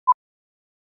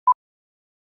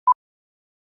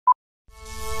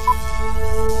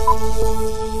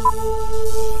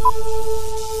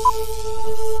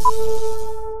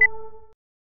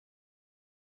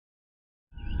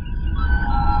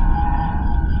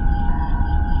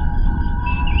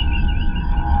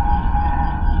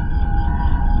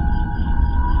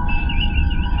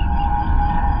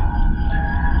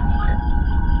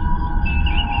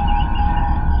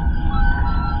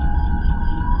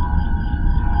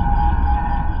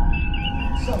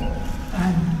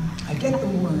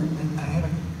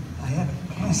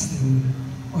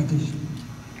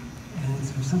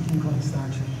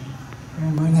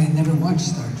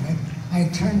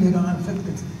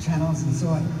And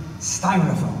saw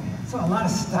styrofoam. Saw a lot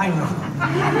of styrofoam.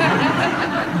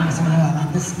 And I said, oh,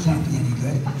 this can't be any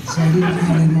good. So I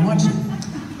didn't watch it.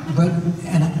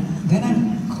 Then I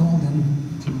called in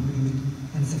to read,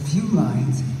 and it's a few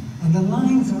lines, and the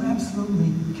lines are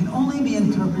absolutely, can only be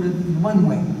interpreted in one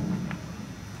way.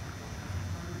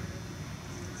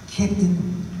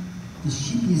 Captain, the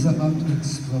ship is about to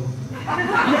explode.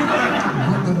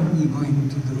 What are we going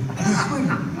to do? I swear,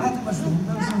 those were the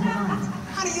lines.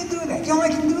 How do you do that? You only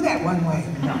can do that one way.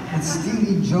 With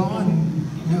steely jaw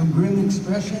and grim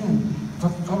expression and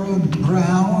furrowed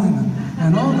brow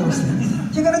and all those things.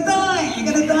 You're gonna die. You're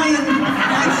gonna die in 5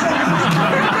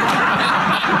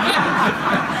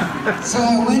 seconds. So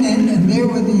I went in, and there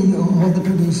were all the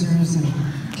producers and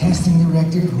casting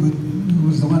director who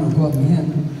was the one who called me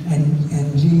in,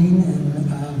 and Gene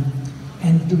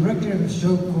and the director of a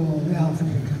show called Alfred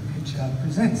Hitchcock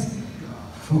Presents,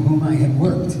 for whom I had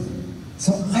worked.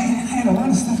 So I had a lot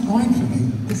of stuff going for me.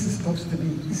 This is supposed to be,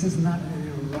 this is not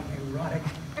an erotic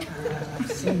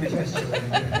scene gesture right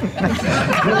here. This is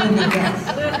brilliant dance.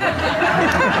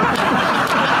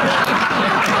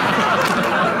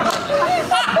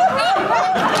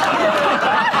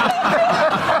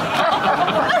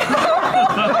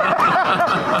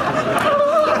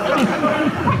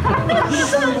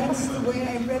 So that's the way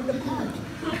I read the part.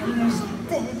 And there's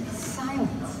dead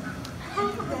silence.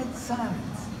 Dead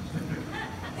silence.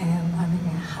 And I'm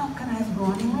thinking, how can I have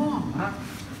gone wrong?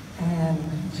 And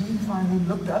Gene finally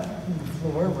looked up from the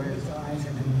floor where his eyes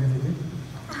had been riveted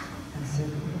and said,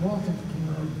 Walter, can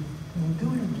you do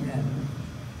it again?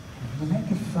 You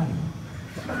make it funny.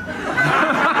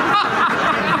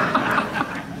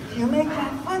 You make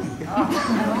that funny. I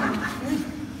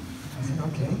said,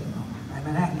 okay, I'm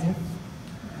an actor.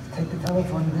 I'll take the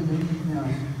telephone.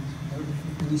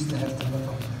 We used to have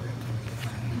telephones.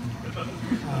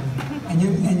 And you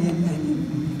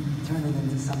turn it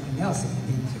into something else if you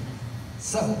need to.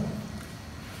 So,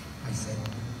 I said,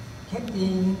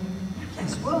 Captain,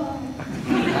 guess what?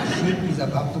 Our ship is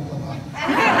about to blow up.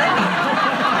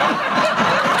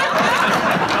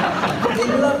 They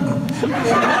loved it.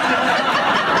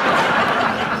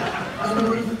 And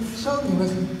what it showed me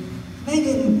was, they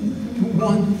didn't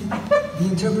want the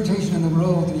interpretation of the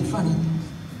role to be funny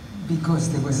because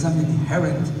there was some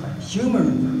inherent humor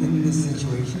in this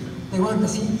situation. They wanted to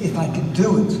see if I could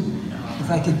do it, if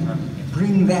I could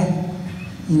bring that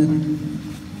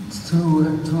to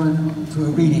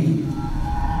a reading.